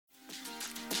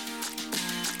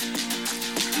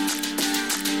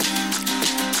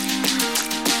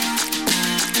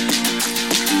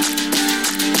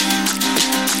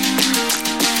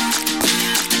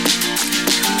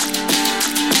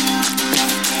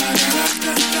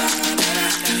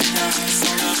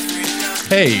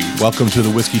Hey, welcome to the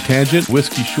Whiskey Tangent.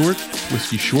 Whiskey Short.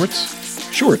 Whiskey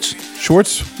Shorts.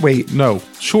 Shorts. Wait. No.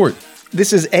 Short.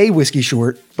 This is a whiskey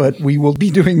short, but we will be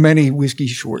doing many whiskey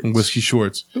shorts. Whiskey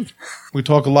Shorts. We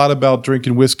talk a lot about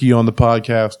drinking whiskey on the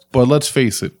podcast, but let's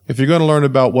face it. If you're going to learn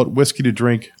about what whiskey to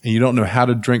drink and you don't know how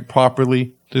to drink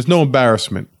properly, there's no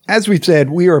embarrassment. As we've said,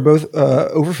 we are both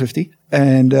over 50,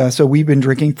 and so we've been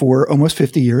drinking for almost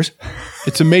 50 years.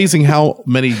 It's amazing how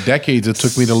many decades it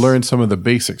took me to learn some of the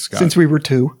basics, Scott. Since we were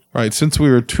 2. Right. Since we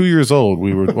were 2 years old,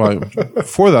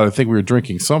 before that, I think we were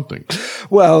drinking something.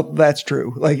 Well, that's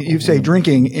true. Like you say,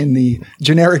 drinking in the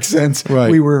generic sense, right.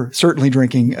 We were certainly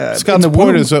drinking. Scott's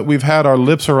point is that we've had our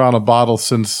lips around a bottle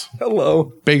since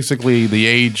basically the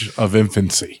age of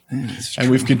infancy. And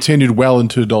we've continued well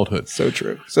into adulthood. So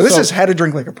true. So this is how to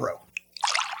drink like a pro.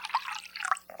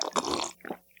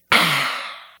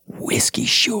 Whiskey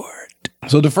Short.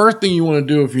 So the first thing you want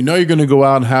to do if you know you're going to go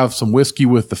out and have some whiskey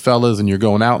with the fellas and you're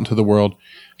going out into the world,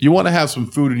 you want to have some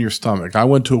food in your stomach. I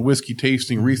went to a whiskey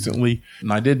tasting recently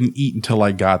and I didn't eat until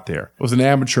I got there. It was an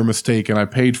amateur mistake and I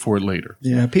paid for it later.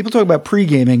 Yeah, people talk about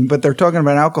pre-gaming, but they're talking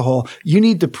about alcohol. You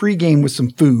need to pre-game with some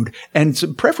food and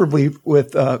preferably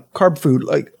with carb food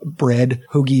like bread,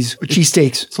 hoagies,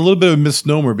 cheesesteaks. It's a little bit of a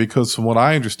misnomer because from what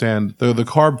I understand, the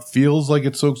carb feels like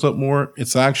it soaks up more.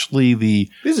 It's actually the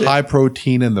high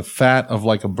protein and the fat of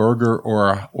like a burger or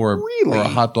a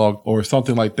hot dog or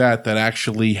something like that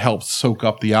actually helps soak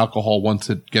up the alcohol once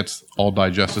it gets all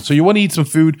digested. So you want to eat some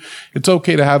food. It's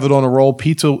okay to have it on a roll.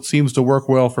 Pizza seems to work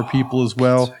well for people as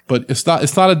well, but it's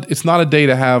not a day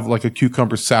to have like a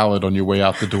cucumber salad on your way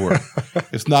out the door.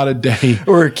 It's not a day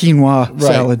or a quinoa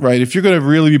salad. Right. If you're going to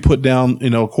really be put down,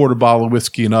 a quarter bottle of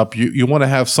whiskey and up, you want to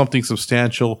have something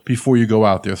substantial before you go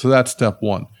out there. So that's step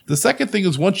one. The second thing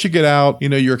is once you get out,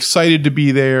 you're excited to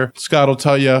be there. Scott will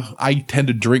tell you, I tend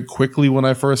to drink quickly when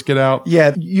I first get out.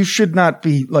 Yeah, you should not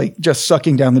be like just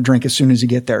sucking down the drink as soon as you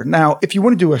get there. Now, if you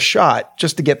want to do a shot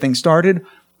just to get things started,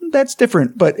 that's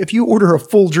different. But if you order a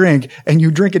full drink and you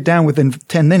drink it down within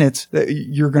 10 minutes,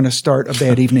 you're going to start a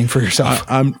bad evening for yourself.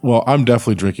 I'm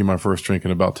definitely drinking my first drink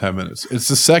in about 10 minutes. It's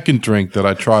the second drink that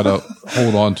I try to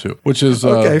hold on to, which is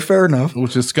okay, fair enough.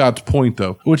 Which is Scott's point,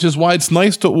 though, which is why it's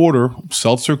nice to order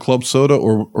seltzer, club soda,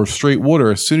 or straight water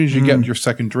as soon as you get your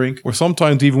second drink, or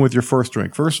sometimes even with your first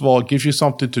drink. First of all, it gives you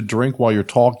something to drink while you're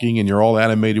talking and you're all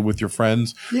animated with your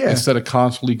friends instead of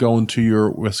constantly going to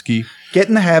your whiskey. Get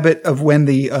in the habit of when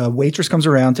the waitress comes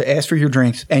around to ask for your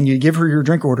drinks and you give her your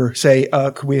drink order, say,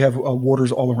 could we have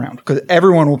waters all around? Because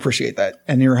everyone will appreciate that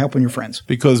and you're helping your friends.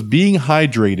 Because being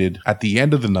hydrated at the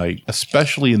end of the night,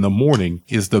 especially in the morning,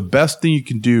 is the best thing you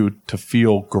can do to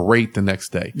feel great the next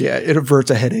day. Yeah, it averts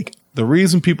a headache. The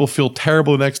reason people feel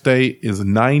terrible the next day is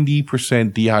 90%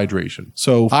 dehydration.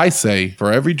 So I say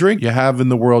for every drink you have in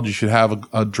the world, you should have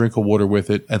a drink of water with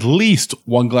it. At least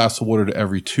one glass of water to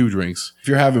every 2 drinks. If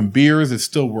you're having beers, it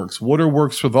still works. Water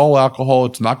works with all alcohol.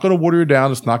 It's not going to water you down.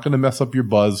 It's not going to mess up your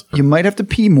buzz. You might have to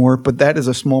pee more, but that is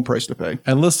a small price to pay.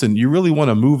 And listen, you really want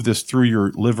to move this through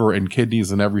your liver and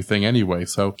kidneys and everything anyway.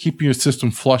 So keeping your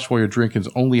system flush while you're drinking is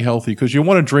only healthy because you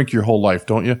want to drink your whole life,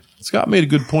 don't you? Scott made a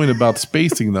good point about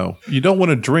spacing, though. You don't want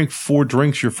to drink 4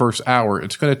 drinks your first hour.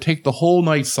 It's going to take the whole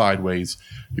night sideways.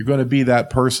 You're going to be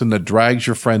that person that drags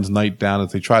your friend's night down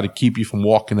as they try to keep you from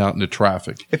walking out into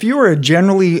traffic. If you are a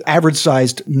generally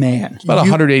average-sized man, about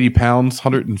 180 pounds,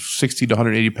 160 to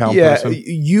 180 pound person.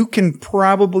 You can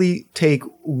probably take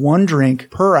 1 drink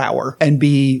per hour and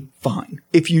be fine.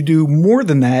 If you do more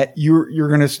than that, you're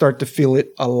going to start to feel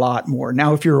it a lot more.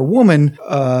 Now, if you're a woman,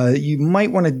 you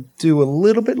might want to do a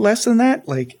little bit less than that,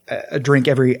 like a drink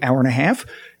every hour and a half.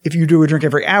 If you do a drink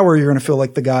every hour, you're going to feel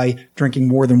like the guy drinking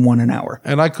more than 1 an hour.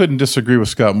 And I couldn't disagree with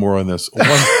Scott more on this.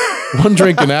 One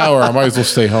drink an hour, I might as well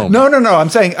stay home. No. I'm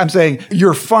saying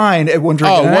you're fine at 1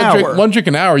 drink an hour. One drink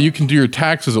an hour, you can do your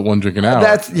taxes at 1 drink an hour.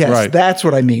 That's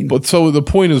what I mean. But so the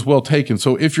point is well taken.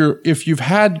 So if you've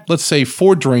had, let's say,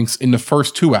 4 drinks in the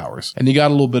first 2 hours and you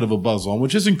got a little bit of a buzz on,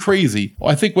 which isn't crazy.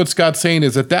 Well, I think what Scott's saying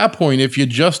is at that point, if you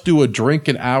just do a drink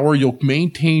an hour, you'll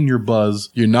maintain your buzz.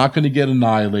 You're not going to get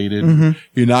annihilated. Mm-hmm.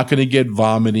 You're not going to get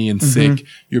vomity and sick.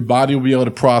 Your body will be able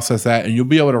to process that and you'll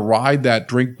be able to ride that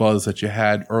drink buzz that you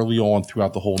had early on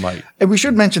throughout the whole night. And we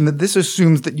should mention that this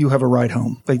assumes that you have a ride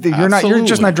home. Like you're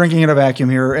just not drinking in a vacuum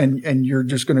here and you're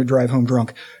just going to drive home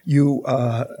drunk. You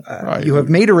have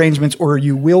made arrangements or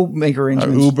you will make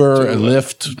arrangements. Uber, a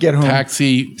Lyft, get home,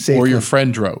 taxi, safely. Or your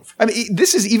friend drove. I mean,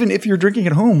 this is even if you're drinking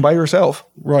at home by yourself.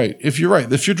 Right. If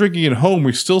you're drinking at home,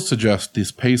 we still suggest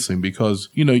this pacing because,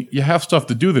 you have stuff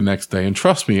to do the next day. And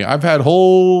trust me, I've had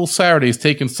whole Saturdays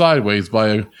taken sideways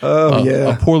by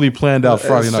a poorly planned out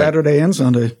Friday night. Saturday and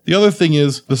Sunday. The other thing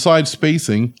is, besides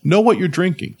spacing, know what you're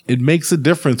drinking. It makes a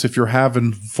difference if you're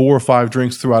having 4 or 5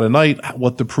 drinks throughout a night,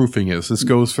 what the proofing is. This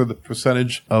goes for the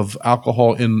percentage of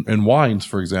alcohol in wines,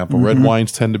 for example. Red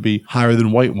wines tend to be higher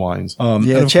than white wines.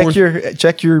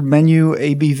 Check your menu,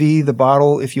 ABV, the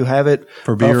bottle, if you have it,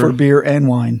 for beer and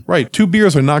wine. Right. 2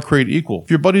 beers are not created equal.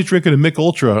 If your buddy's drinking a Mick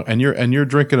Ultra and you're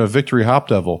drinking a Victory Hop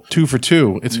Devil, 2 for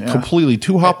 2, it's completely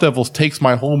 2 Hop Devils takes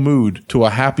my whole mood to a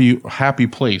happy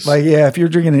place. Like, if you're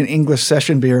drinking an English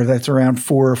session beer that's around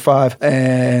 4 or 5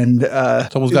 and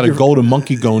someone's got a golden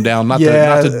monkey going down, not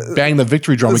to bang the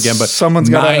victory drum again, but someone's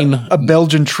got a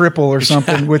Belgian triple or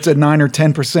something with a 9 or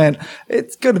 10%,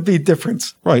 it's going to be a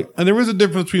difference. Right. And there is a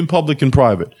difference between public and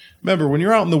private. Remember, when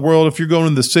you're out in the world, if you're going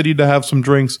in the city to have some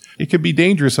drinks, it could be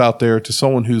dangerous out there to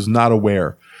someone who's not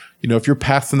aware. You know, if you're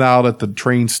passing out at the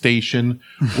train station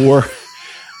or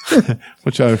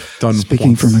which I've done.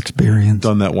 Speaking from experience.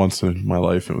 Done that once in my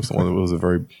life. It was a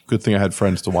very good thing I had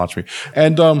friends to watch me.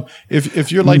 And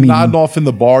if you're like nodding off in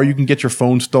the bar, you can get your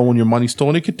phone stolen, your money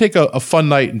stolen. It could take a fun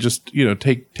night and just,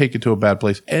 take it to a bad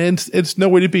place. And it's no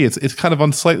way to be. It's kind of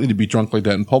unsightly to be drunk like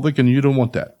that in public, and you don't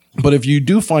want that. But if you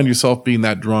do find yourself being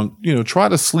that drunk, try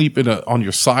to sleep on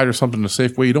your side or something in a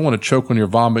safe way. You don't want to choke on your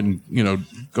vomit and,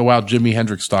 go out Jimi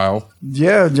Hendrix style.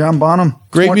 Yeah, John Bonham.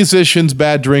 Great musicians,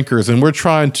 bad drinkers. And we're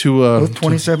trying to... both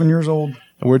 27 years old.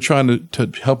 And we're trying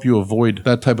to help you avoid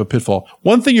that type of pitfall.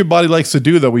 One thing your body likes to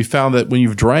do, though, we found that when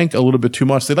you've drank a little bit too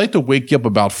much, they like to wake you up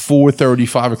about 4:30,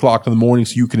 5 o'clock in the morning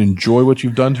so you can enjoy what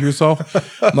you've done to yourself.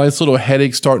 Nice little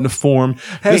headache starting to form.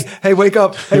 Hey, wake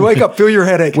up. Hey, wake up. Feel your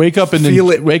headache. Wake up and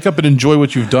feel it. Wake up and enjoy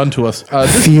what you've done to us.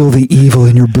 Feel the evil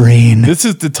in your brain. This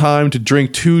is the time to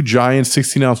drink 2 giant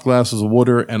 16-ounce glasses of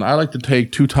water. And I like to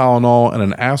take 2 Tylenol and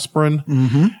an aspirin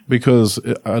because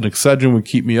an Excedrin would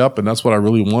keep me up. And that's what I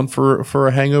really want for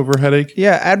a hangover headache.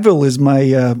 Yeah, Advil is my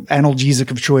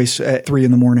analgesic of choice at 3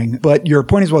 a.m. But your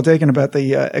point is well taken about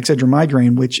the Excedrin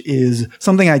migraine, which is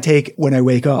something I take when I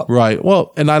wake up. Right.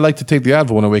 Well, and I like to take the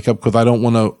Advil when I wake up because I don't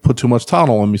want to put too much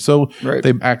Tylenol on me. So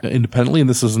they act independently. And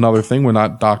this is another thing. We're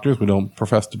not doctors. We don't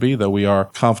profess to be, though we are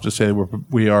confident to say that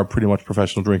we are pretty much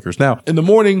professional drinkers. Now, in the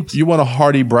morning, you want a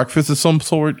hearty breakfast of some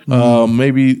sort.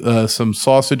 Maybe some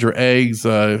sausage or eggs,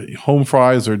 home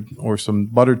fries or some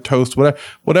buttered toast,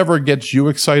 whatever gets you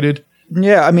excited.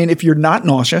 Yeah, I mean, if you're not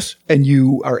nauseous and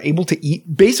you are able to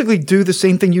eat, basically do the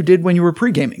same thing you did when you were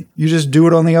pre-gaming. You just do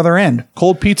it on the other end.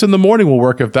 Cold pizza in the morning will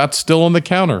work if that's still on the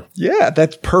counter. Yeah,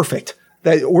 that's perfect.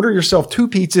 Order yourself 2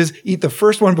 pizzas, eat the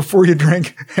first one before you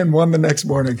drink, and one the next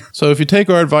morning. So if you take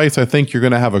our advice, I think you're going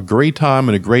to have a great time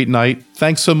and a great night.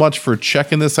 Thanks so much for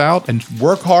checking this out, and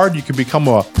work hard. You can become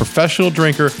a professional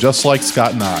drinker just like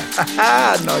Scott and I.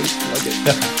 Nice. Like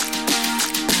it.